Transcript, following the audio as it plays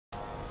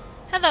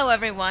Hello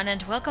everyone,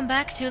 and welcome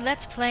back to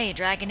Let's Play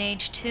Dragon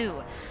Age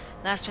 2.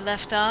 Last we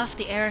left off,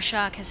 the air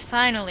shock has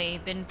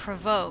finally been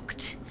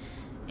provoked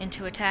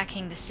into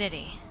attacking the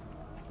city,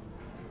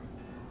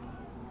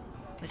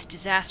 with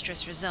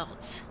disastrous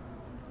results.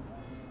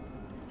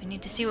 We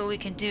need to see what we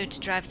can do to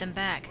drive them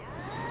back.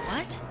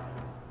 What?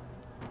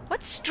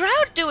 What's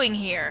Stroud doing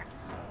here?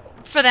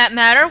 For that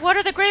matter, what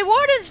are the Grey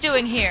Wardens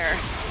doing here?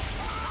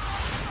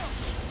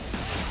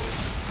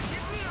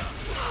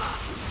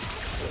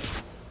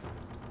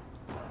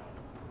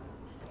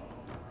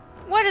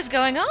 What is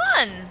going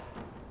on?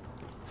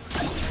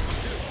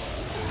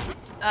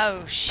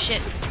 Oh,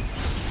 shit.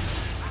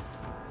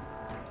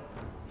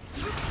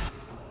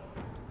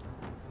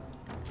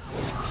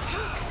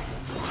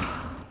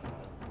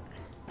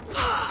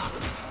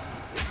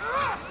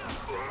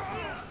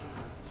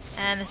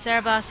 And the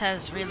Cerebos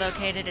has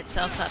relocated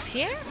itself up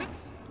here.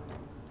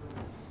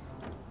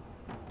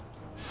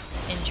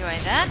 Enjoy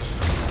that.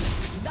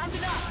 That's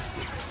enough.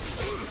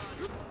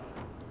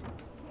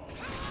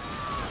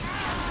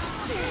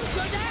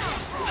 Go down.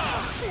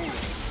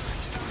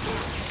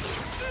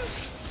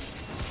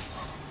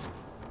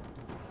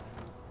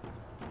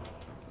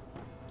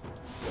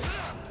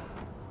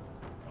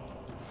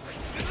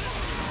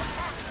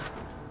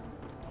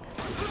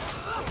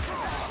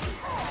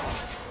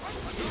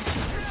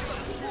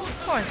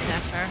 Poor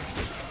Zephyr.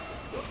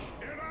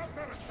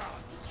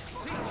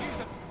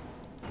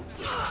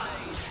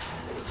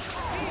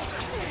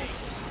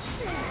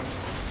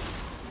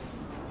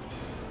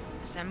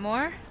 Is there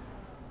more?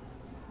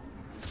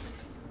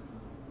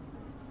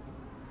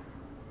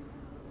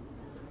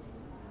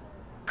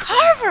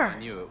 Carver! I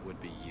knew it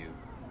would be you.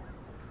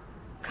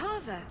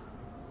 Carver.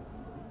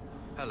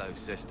 Hello,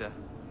 sister.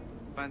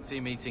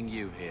 Fancy meeting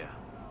you here.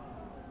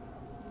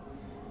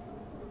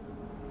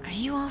 Are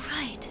you all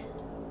right?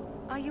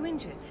 Are you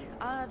injured?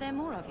 Are there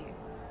more of you?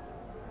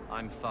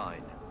 I'm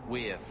fine.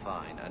 We're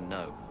fine, and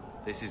no,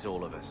 this is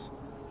all of us.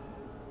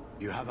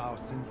 You have our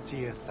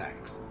sincere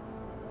thanks.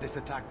 This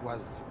attack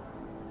was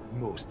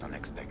most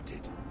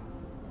unexpected.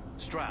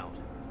 Stroud,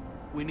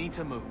 we need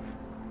to move.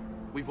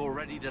 We've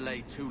already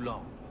delayed too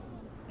long.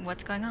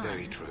 What's going on?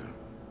 Very true.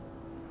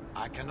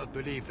 I cannot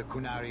believe the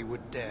Qunari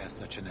would dare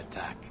such an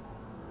attack.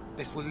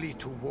 This will lead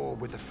to war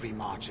with the Free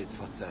Marches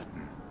for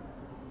certain.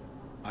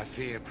 I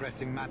fear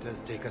pressing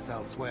matters take us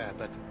elsewhere,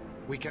 but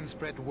we can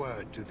spread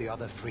word to the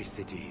other free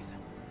cities.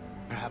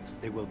 Perhaps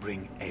they will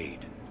bring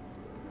aid.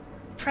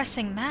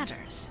 Pressing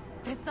matters?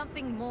 There's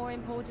something more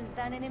important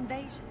than an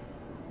invasion.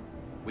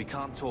 We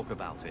can't talk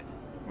about it.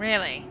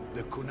 Really?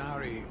 The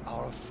Qunari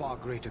are of far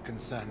greater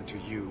concern to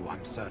you,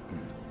 I'm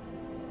certain.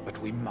 But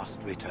we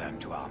must return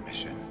to our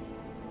mission.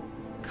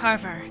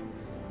 Carver.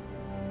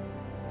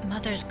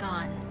 Mother's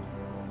gone.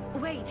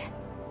 Wait.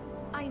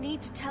 I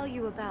need to tell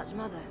you about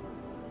Mother.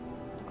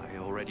 I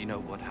already know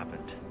what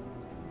happened.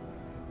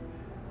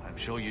 I'm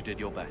sure you did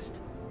your best.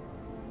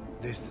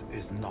 This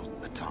is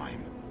not the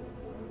time.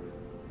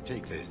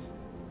 Take this.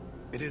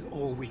 It is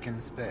all we can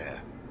spare,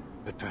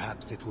 but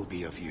perhaps it will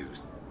be of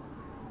use.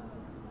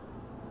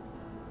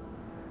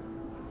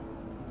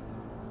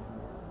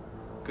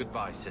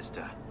 Goodbye,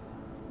 sister.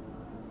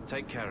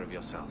 Take care of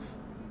yourself.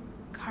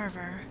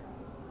 Carver.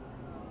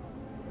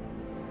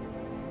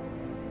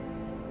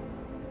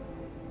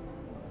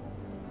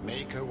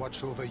 Make her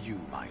watch over you,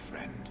 my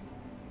friend.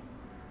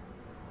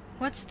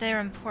 What's their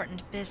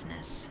important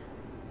business?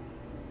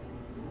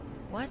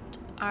 What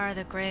are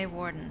the Grey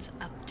Wardens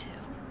up to?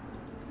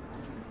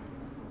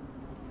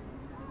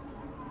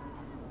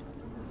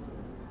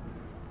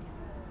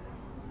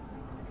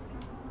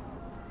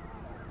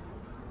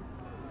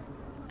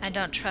 I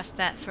don't trust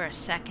that for a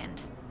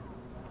second.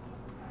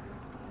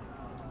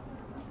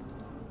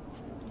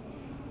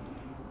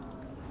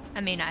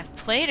 I mean, I've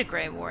played a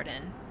Grey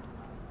Warden.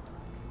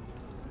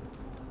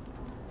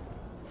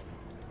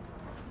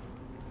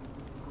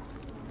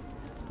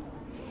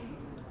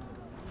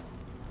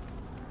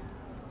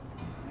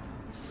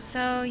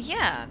 So,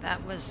 yeah,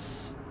 that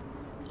was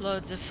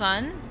loads of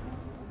fun.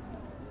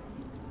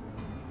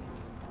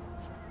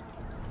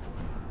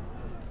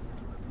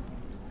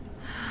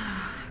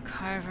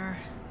 Carver.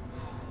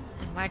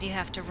 And why do you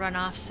have to run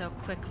off so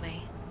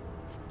quickly?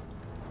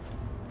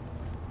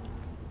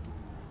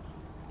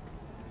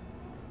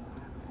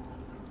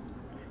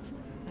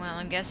 Well,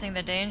 I'm guessing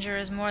the danger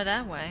is more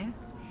that way.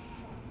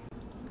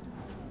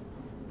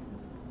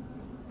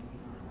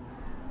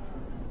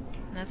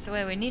 That's the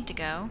way we need to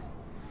go.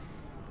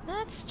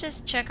 Let's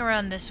just check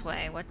around this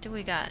way. What do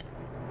we got?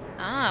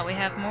 Ah, we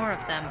have more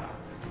of them.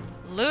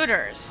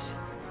 Looters!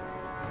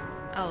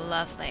 Oh,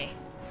 lovely.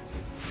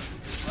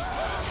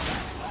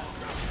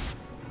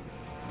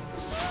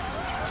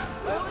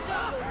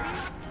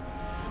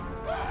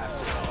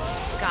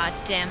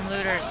 Goddamn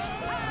looters.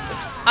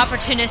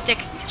 Opportunistic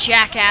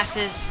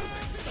jackasses.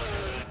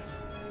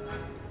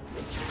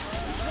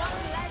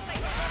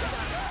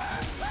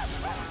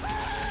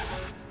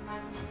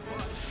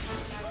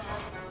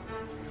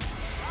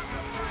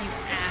 You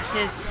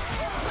asses.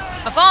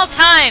 Of all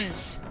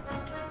times!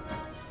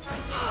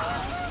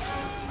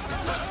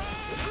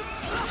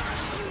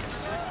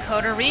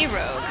 coterie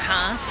rogue,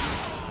 huh?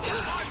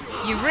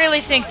 You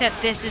really think that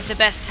this is the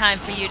best time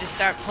for you to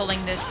start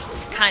pulling this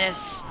kind of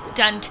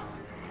stunt?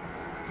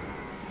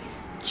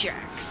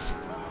 Jerks.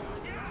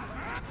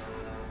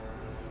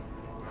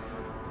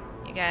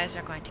 You guys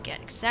are going to get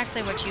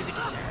exactly what you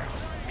deserve.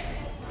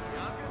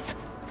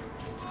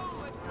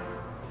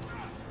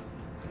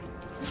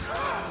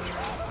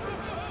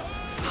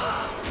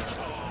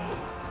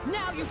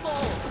 Now you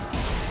fall!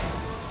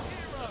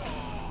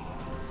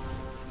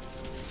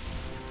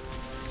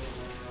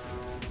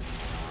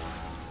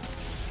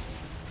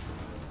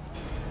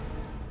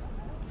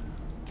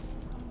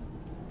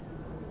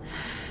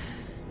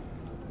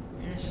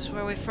 This is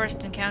where we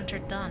first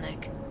encountered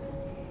Donick.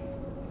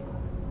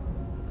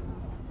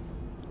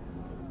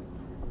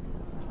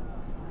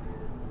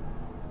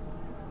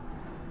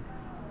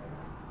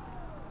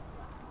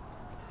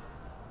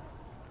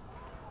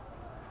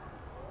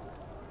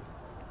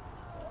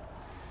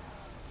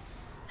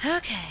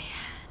 Okay,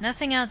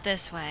 nothing out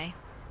this way.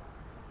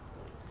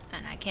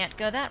 And I can't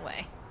go that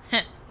way.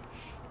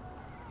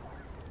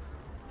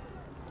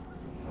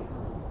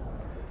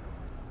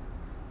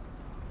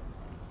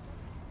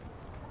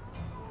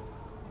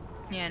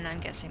 Yeah, and I'm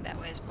guessing that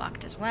way is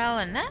blocked as well,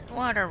 and that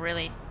water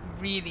really,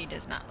 really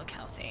does not look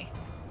healthy.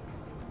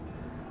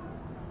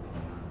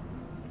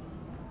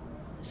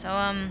 So,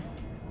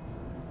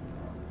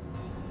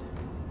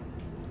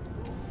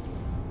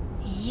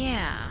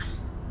 yeah.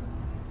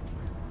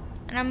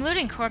 And I'm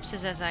looting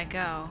corpses as I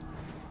go.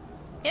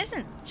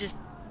 Isn't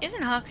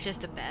Hawk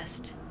just the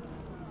best?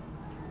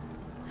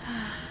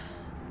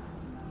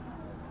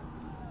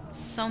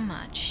 So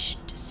much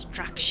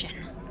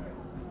destruction.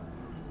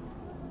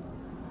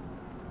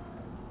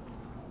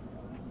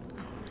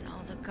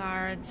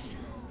 Guards.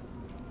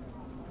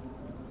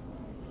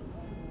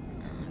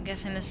 I'm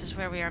guessing this is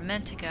where we are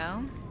meant to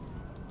go.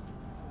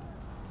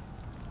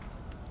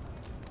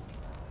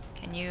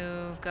 Can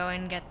you go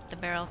and get the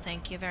barrel?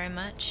 Thank you very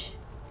much.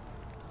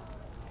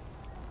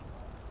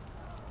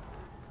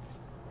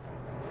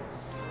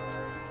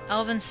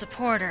 Elven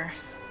supporter.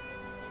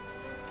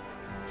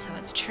 So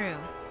it's true.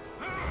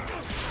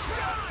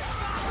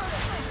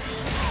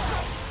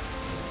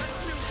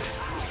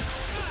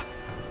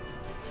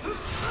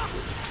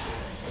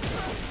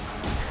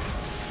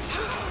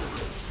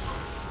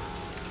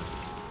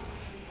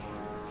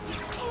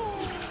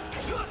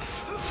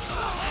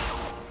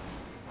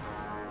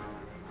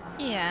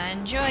 Yeah,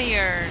 enjoy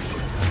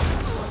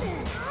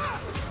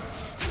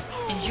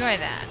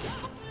that.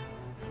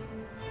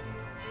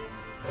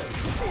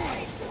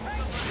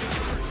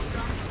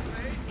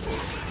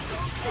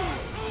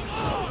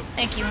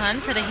 Thank you, hun,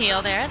 for the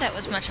heal there. That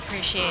was much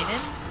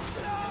appreciated.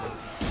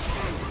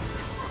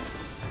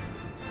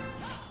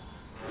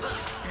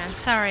 And I'm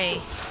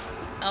sorry,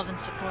 Elven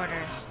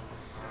supporters.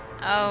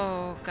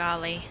 Oh,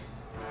 golly.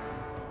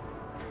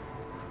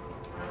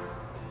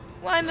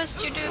 Why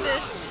must you do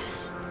this?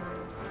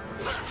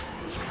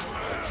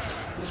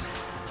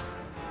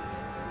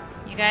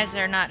 You guys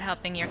are not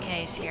helping your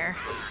case here.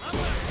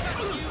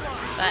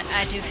 But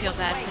I do feel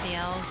bad for the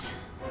elves.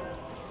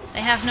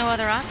 They have no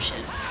other option.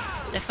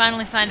 They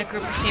finally find a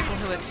group of people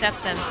who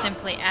accept them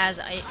simply as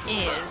it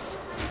is.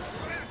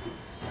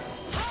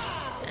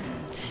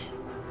 And,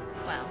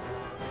 well...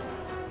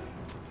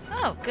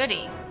 Oh,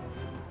 goody.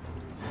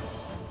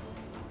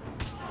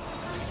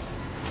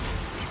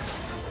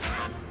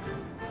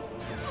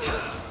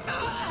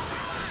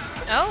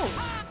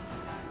 Oh!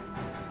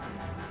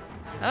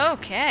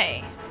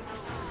 Okay.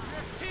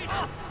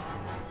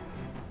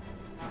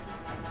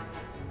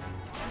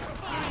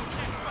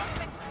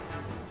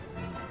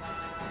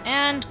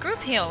 And group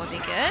heal would be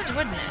good,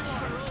 wouldn't it?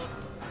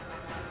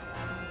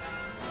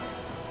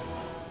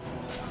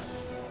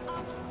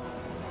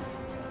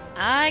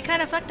 I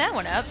kind of fucked that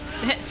one up.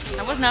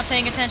 I was not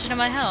paying attention to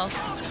my health.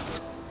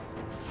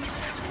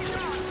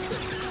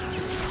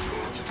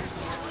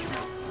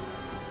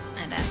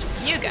 And as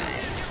for you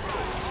guys...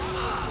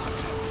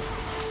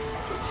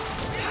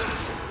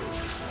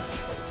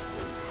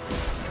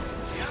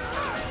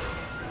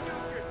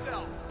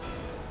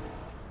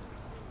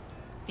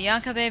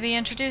 Bianca, baby,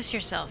 introduce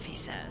yourself, he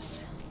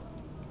says.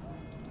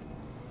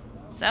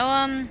 So,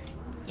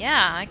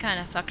 yeah, I kind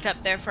of fucked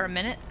up there for a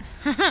minute.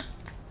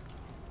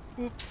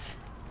 Oops.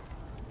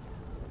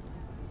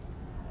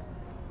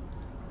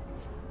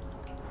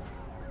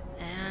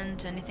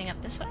 And anything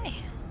up this way?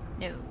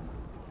 No.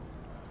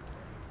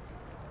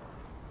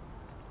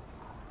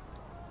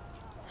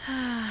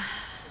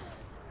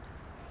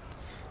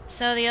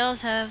 So the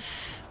elves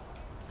have...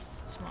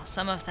 well,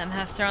 some of them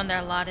have thrown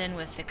their lot in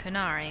with the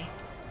Qunari.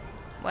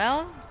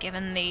 Well,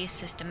 given the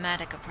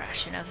systematic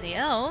oppression of the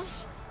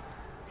elves...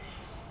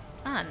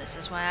 Ah, and this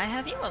is why I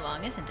have you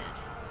along, isn't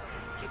it?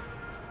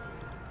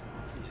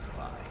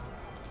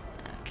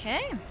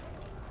 Okay.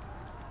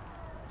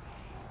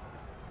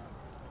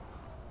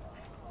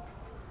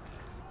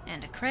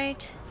 And a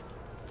crate.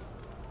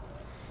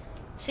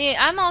 See,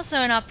 I'm also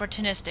an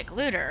opportunistic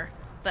looter,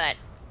 but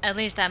at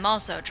least I'm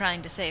also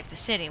trying to save the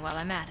city while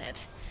I'm at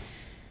it.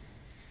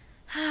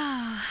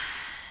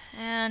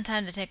 And And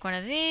time to take one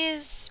of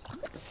these,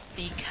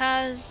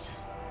 because...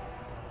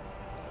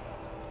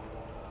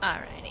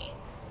 Alrighty.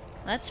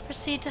 Let's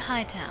proceed to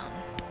Hightown.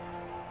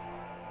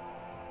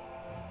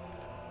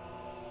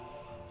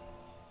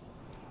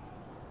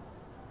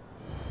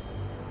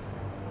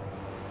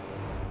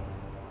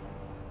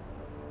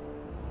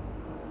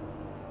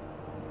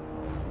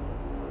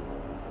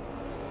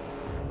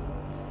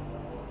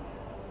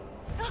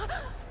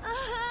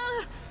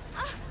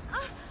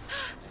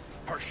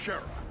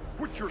 Sheriff,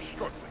 quit your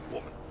struggling,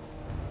 woman.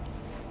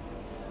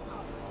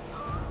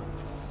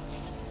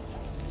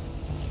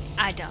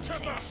 I don't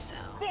think so.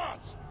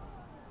 Boss!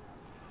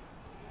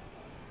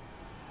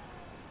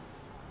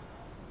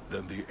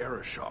 Then the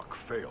Arishok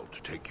failed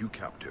to take you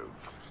captive.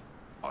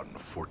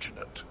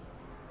 Unfortunate.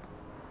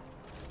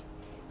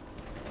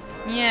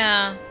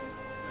 Yeah.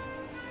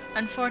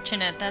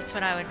 Unfortunate, that's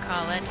what I would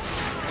call it.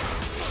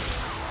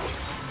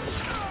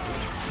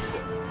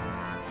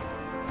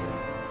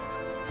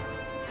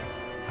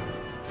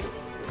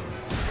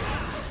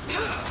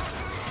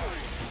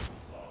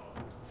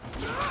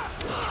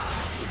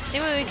 See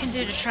what we can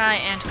do to try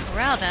and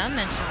corral them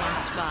into one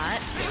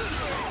spot.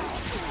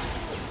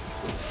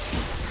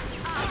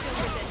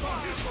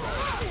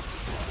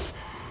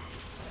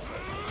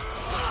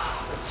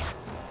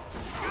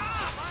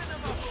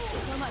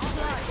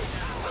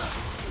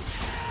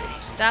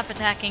 Hey, stop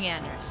attacking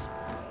Anders.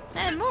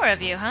 And more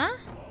of you, huh?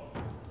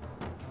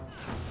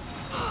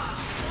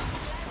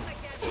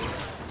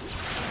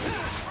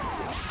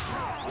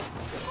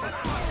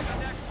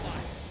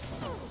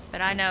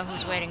 But I know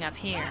who's waiting up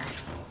here.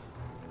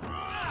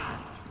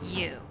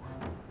 You.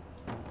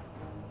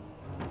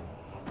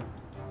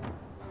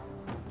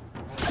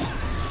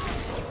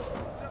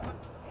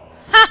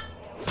 Ha!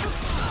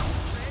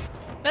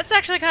 That's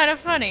actually kind of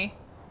funny.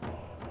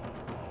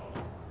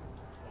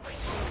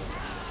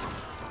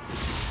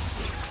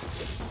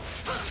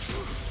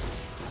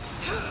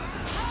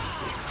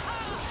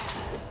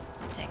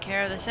 Take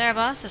care of the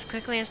Cerebos as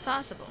quickly as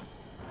possible.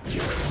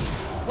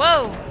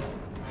 Whoa!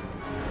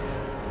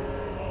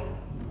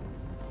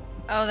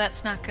 Oh,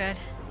 that's not good.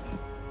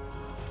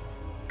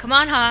 Come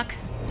on, Hawk.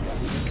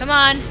 Come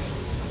on.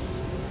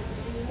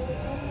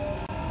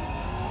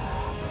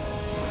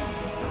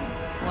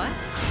 What?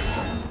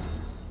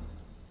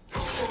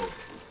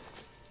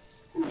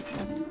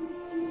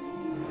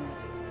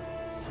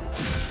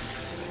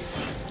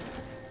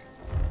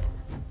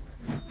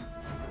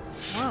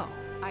 Whoa.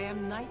 I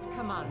am Knight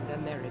Commander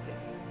Meredith.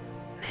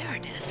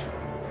 Meredith.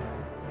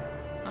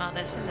 Well,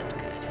 this isn't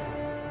good.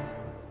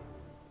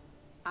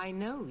 I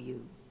know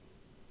you.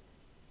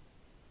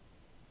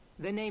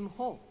 The name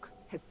Hawk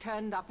has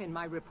turned up in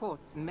my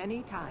reports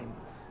many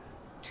times.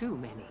 Too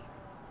many.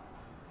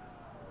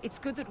 It's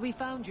good that we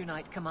found you,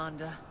 Knight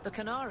Commander. The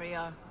Qunari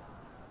are...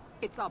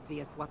 It's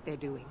obvious what they're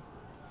doing.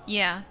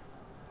 Yeah.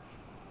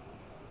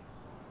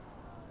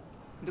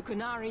 The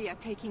Qunari are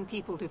taking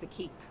people to the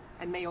Keep,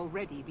 and may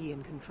already be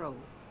in control.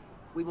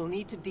 We will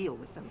need to deal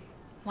with them.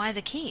 Why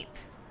the Keep?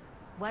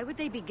 Why would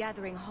they be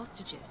gathering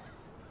hostages?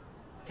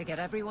 to get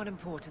everyone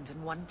important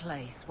in one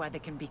place where they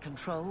can be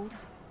controlled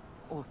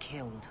or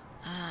killed.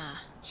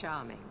 Ah.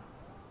 Charming.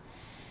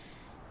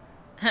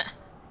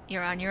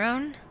 You're on your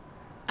own?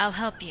 I'll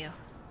help you.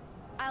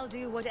 I'll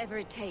do whatever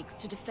it takes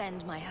to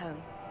defend my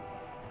home.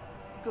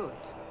 Good.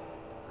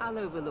 I'll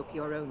overlook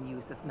your own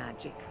use of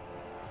magic.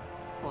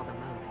 For the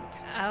moment.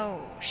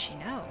 Oh, she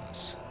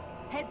knows.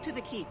 Head to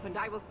the Keep and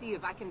I will see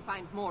if I can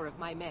find more of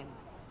my men.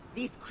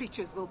 These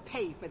creatures will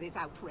pay for this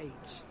outrage.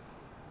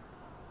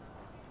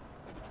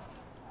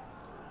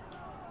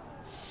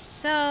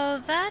 So,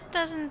 that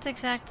doesn't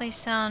exactly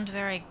sound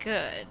very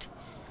good.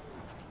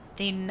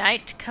 The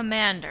Knight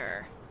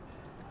Commander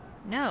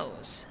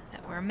knows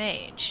that we're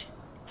mage.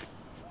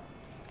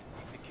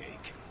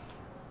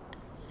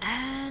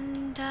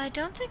 And I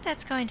don't think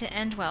that's going to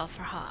end well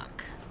for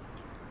Hawk.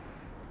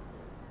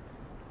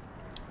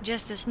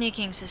 Just a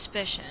sneaking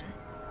suspicion.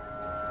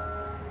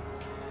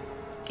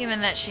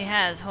 Given that she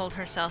has holed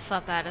herself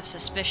up out of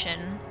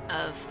suspicion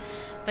of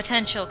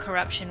potential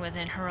corruption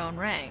within her own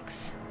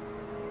ranks.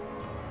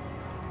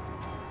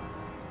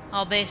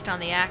 All based on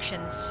the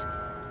actions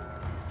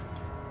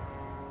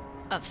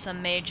of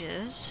some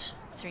mages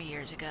 3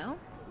 years ago.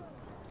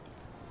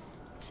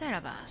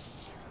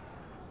 Cerebos.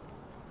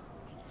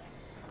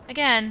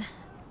 Again,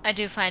 I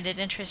do find it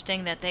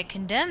interesting that they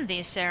condemn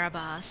these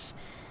Cerebos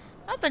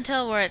up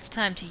until where it's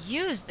time to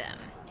use them.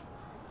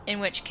 In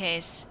which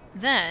case,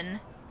 then,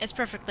 it's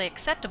perfectly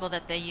acceptable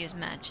that they use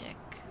magic.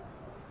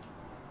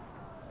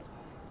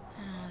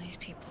 Oh, these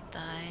people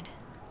died.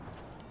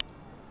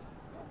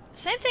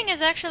 Same thing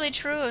is actually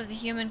true of the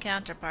human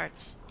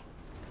counterparts.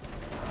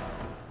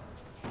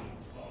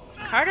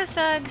 Carter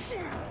thugs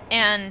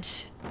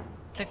and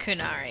the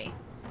Qunari.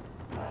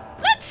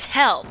 Let's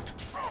help!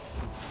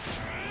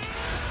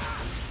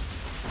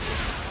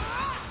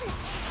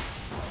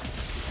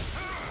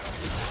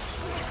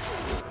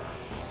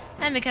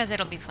 And because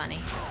it'll be funny.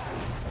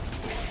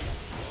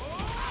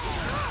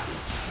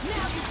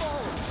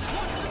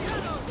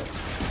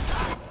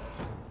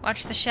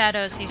 Watch the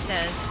shadows, he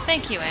says.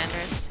 Thank you,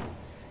 Anders.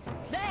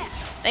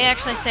 They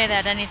actually say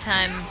that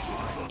anytime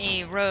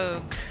a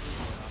rogue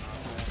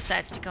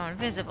decides to go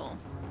invisible.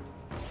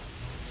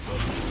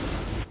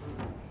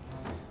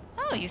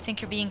 Oh, you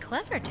think you're being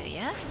clever, do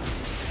ya?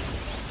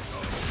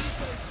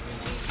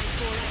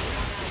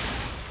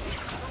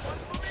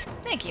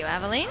 Thank you,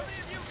 Aveline.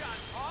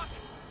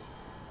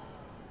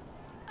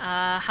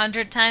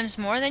 100 times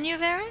more than you,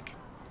 Varric?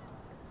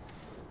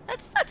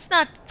 Let's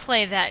not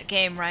play that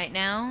game right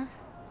now.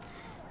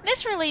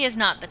 This really is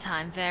not the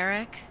time,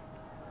 Varric.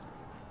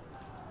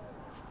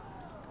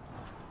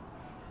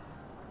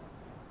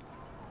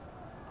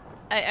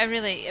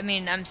 I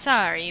mean, I'm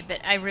sorry,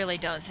 but I really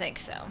don't think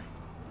so.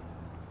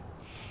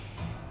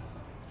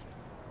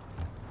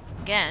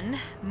 Again,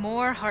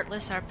 more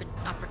heartless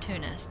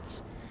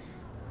opportunists.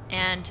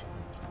 And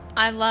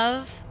I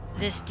love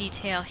this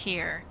detail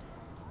here.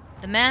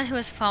 The man who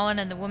has fallen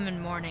and the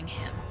woman mourning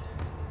him.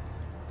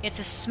 It's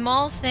a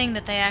small thing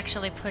that they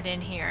actually put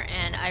in here,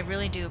 and I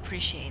really do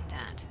appreciate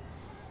that.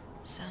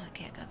 So, I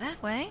can't go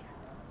that way.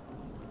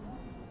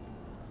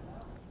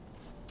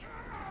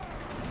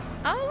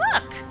 Oh,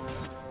 look!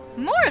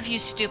 More of you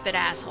stupid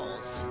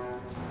assholes.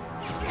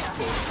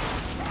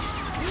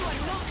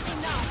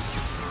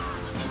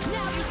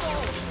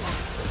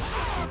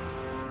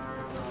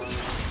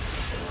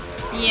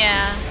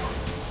 Yeah.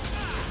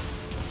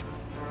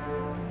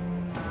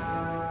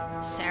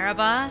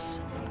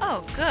 Sarabas?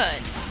 Oh,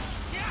 good.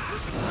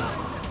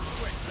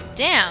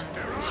 Damn.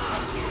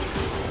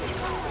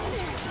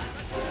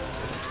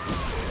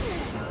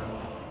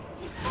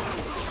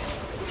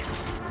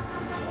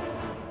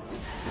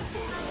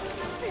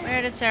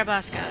 Where did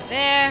Sarabas go?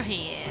 There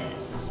he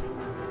is.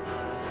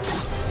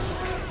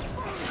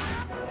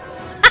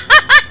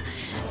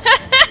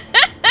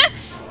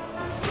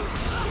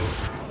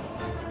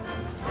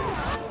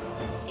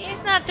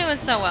 He's not doing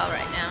so well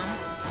right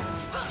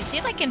now. Is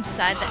he like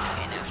inside that?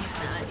 Okay, no, he's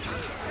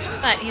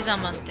not. But he's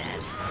almost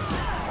dead.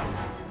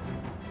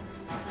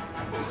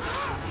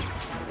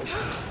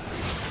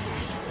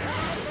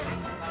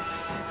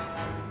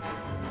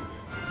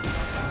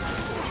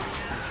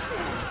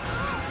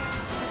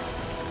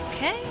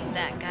 Okay,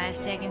 that guy's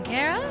taken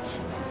care of.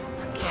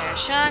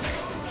 Karashak.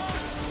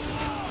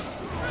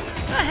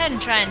 Go ahead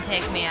and try and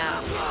take me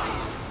out.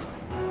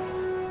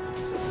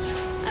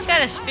 I've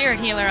got a spirit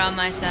healer on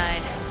my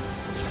side.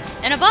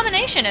 An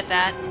abomination at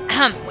that.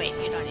 Wait,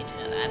 you don't need to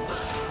know that.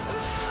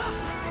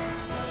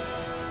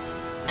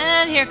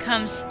 And here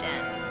comes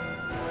Sten.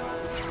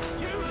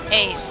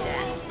 A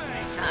Sten,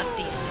 not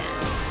the Sten.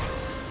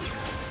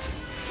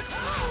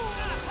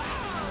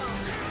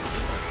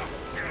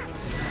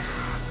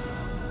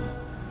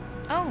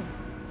 Oh.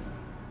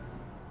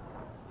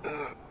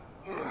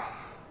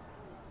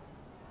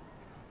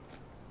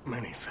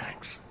 Many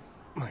thanks,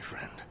 my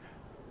friend.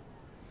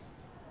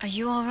 Are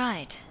you all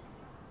right?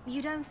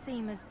 You don't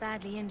seem as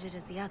badly injured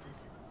as the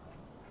others.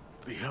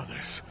 The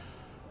others?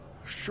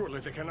 Surely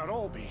they cannot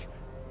all be.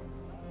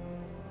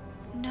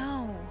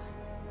 No.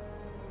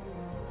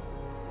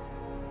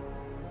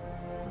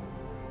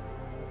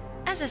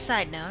 As a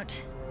side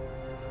note,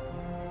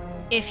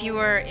 if you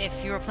were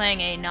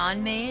playing a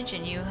non-mage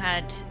and you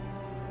had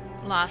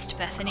lost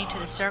Bethany to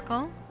the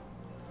circle,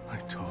 I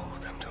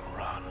told them to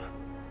run.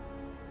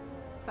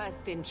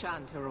 First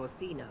enchant her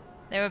Orsino.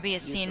 there would be a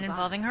scene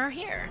involving her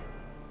here.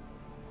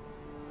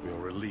 Your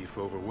relief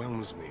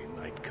overwhelms me,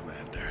 Knight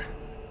Commander.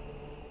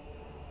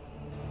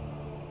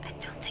 I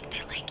don't think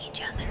they like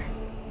each other.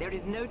 There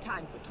is no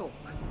time for talk.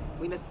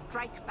 We must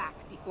strike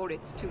back before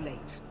it's too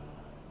late.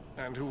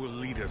 And who will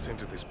lead us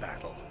into this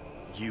battle?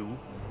 You?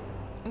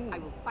 I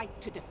will fight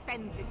to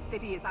defend this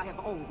city as I have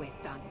always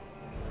done.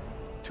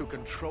 To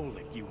control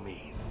it, you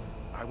mean?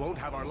 I won't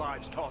have our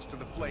lives tossed to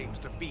the flames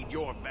to feed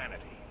your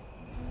vanity.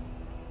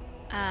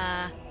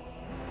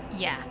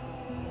 Yeah.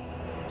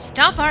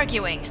 Stop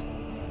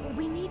arguing!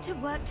 We need to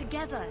work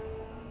together,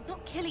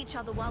 not kill each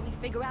other while we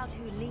figure out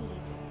who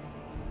leads.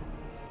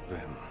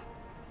 Then,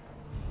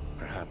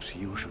 perhaps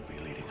you should be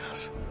leading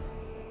us.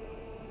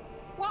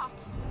 What?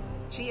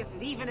 She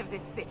isn't even of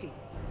this city.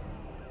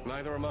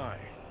 Neither am I.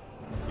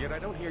 Yet I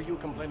don't hear you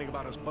complaining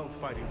about us both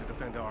fighting to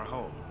defend our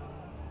home.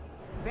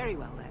 Very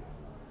well then.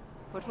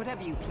 But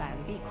whatever you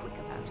plan, be quick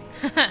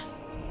about it.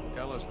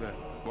 Tell us then,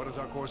 what is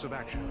our course of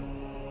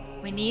action?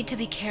 We need to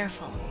be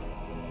careful.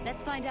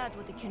 Let's find out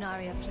what the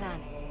Qunari are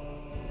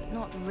planning, but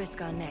not risk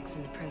our necks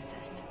in the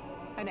process.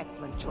 An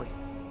excellent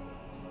choice.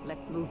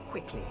 Let's move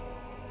quickly.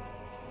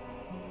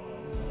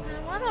 I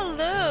want to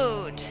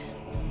loot.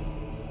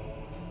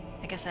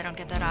 I guess I don't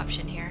get that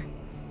option here.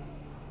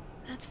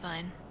 That's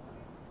fine.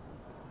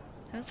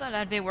 I thought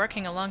I'd be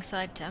working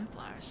alongside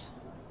Templars.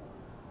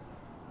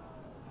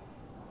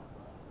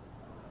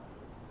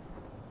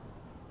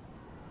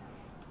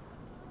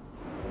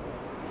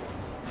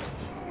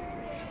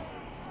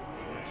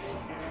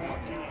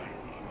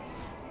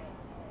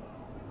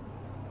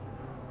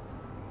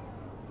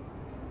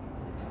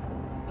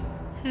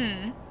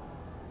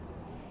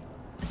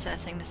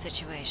 Assessing the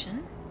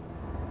situation.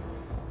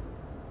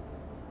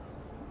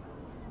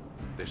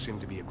 there seem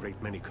to be a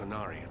great many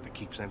Qunari at the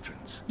keep's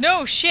entrance.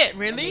 No shit, And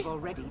really? they've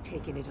already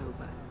taken it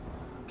over.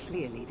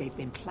 Clearly, they've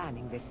been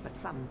planning this for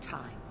some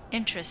time.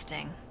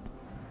 Interesting.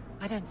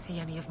 I don't see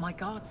any of my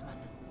guardsmen.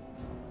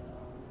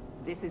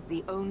 This is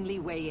the only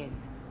way in.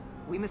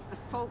 We must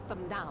assault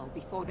them now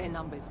before their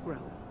numbers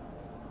grow.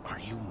 Are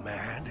you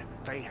mad?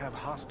 They have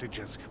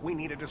hostages. We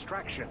need a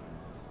distraction.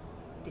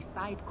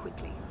 Decide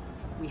quickly.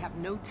 We have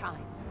no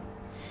time.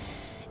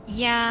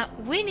 Yeah,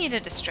 we need a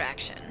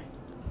distraction.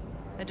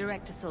 A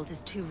direct assault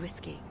is too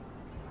risky.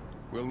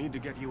 We'll need to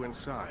get you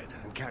inside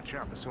and catch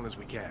up as soon as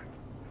we can.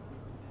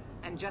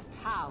 And just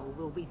how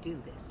will we do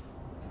this?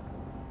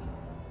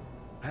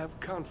 Have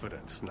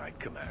confidence, Knight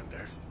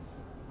Commander.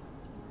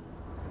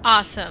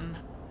 Awesome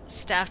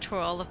staff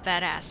twirl of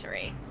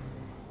badassery.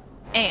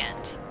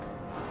 And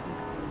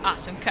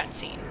awesome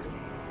cutscene.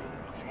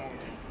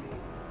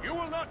 You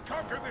will not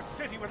conquer this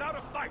city without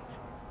a fight!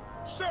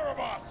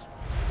 Cerebos!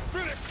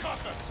 Spirit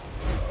compass!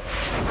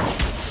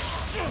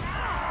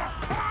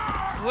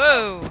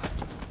 Whoa!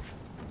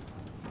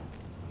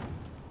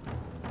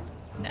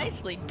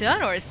 Nicely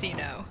done,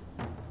 Orsino.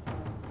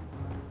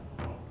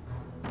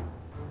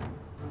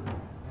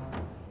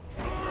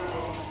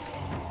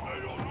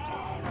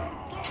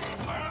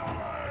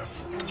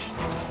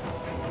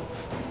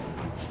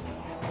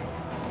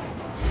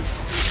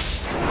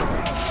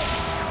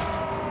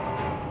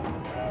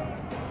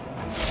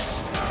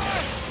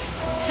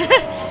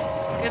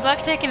 Good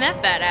luck taking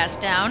that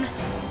badass down.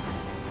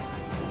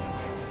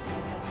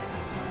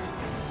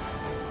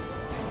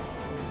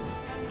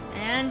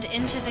 And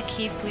into the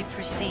keep we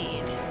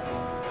proceed.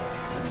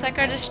 Looks like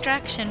our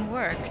distraction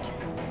worked.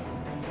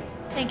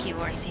 Thank you,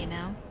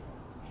 Orsino.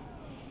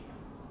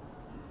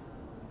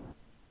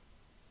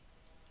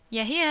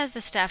 Yeah, he has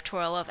the staff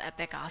twirl of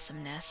epic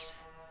awesomeness.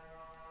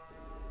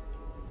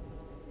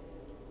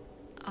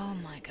 Oh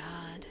my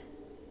god.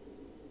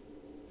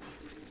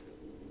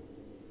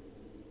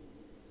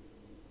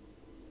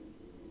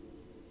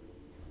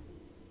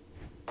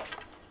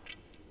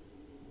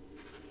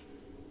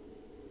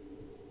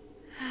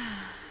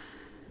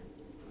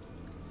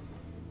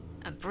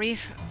 A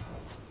brief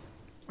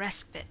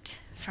respite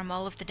from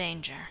all of the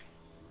danger.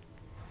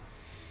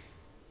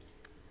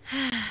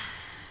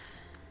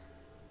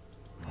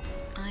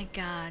 My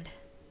god.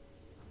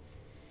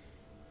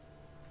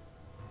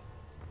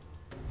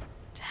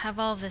 To have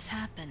all of this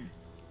happen.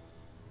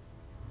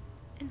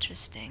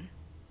 Interesting.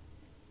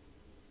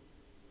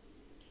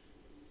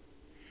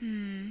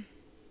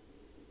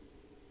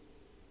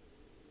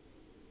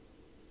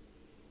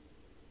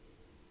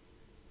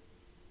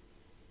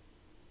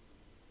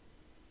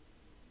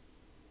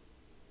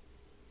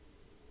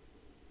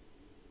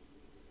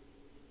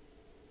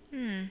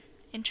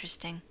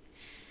 Interesting.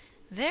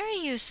 Very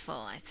useful,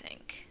 I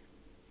think.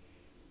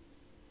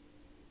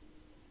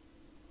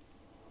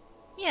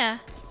 Yeah,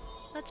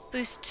 let's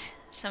boost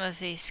some of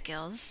these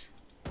skills.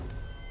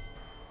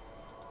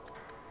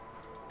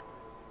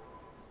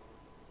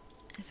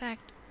 In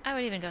fact, I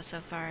would even go so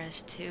far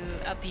as to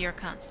up your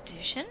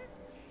constitution.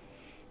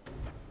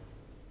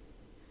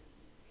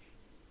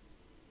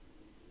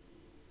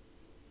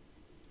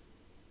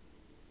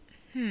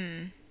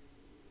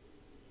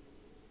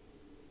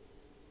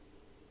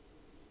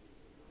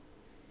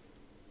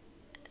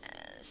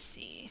 Let's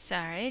see.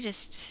 Sorry,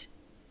 just...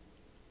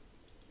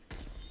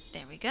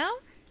 There we go.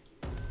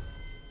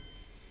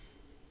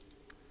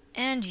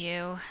 And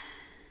you.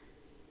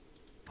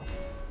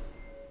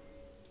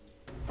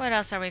 What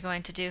else are we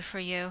going to do for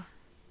you?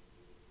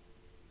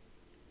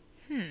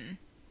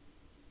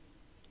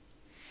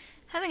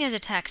 Having his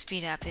attack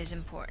speed up is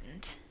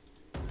important.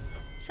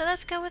 So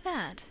let's go with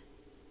that.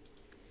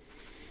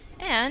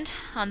 And,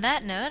 on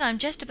that note, I'm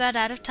just about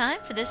out of time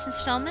for this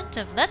installment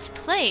of Let's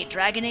Play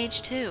Dragon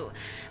Age 2.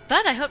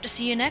 But I hope to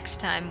see you next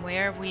time,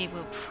 where we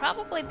will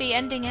probably be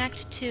ending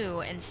Act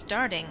 2 and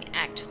starting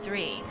Act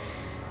 3.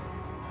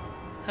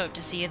 Hope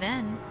to see you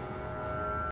then.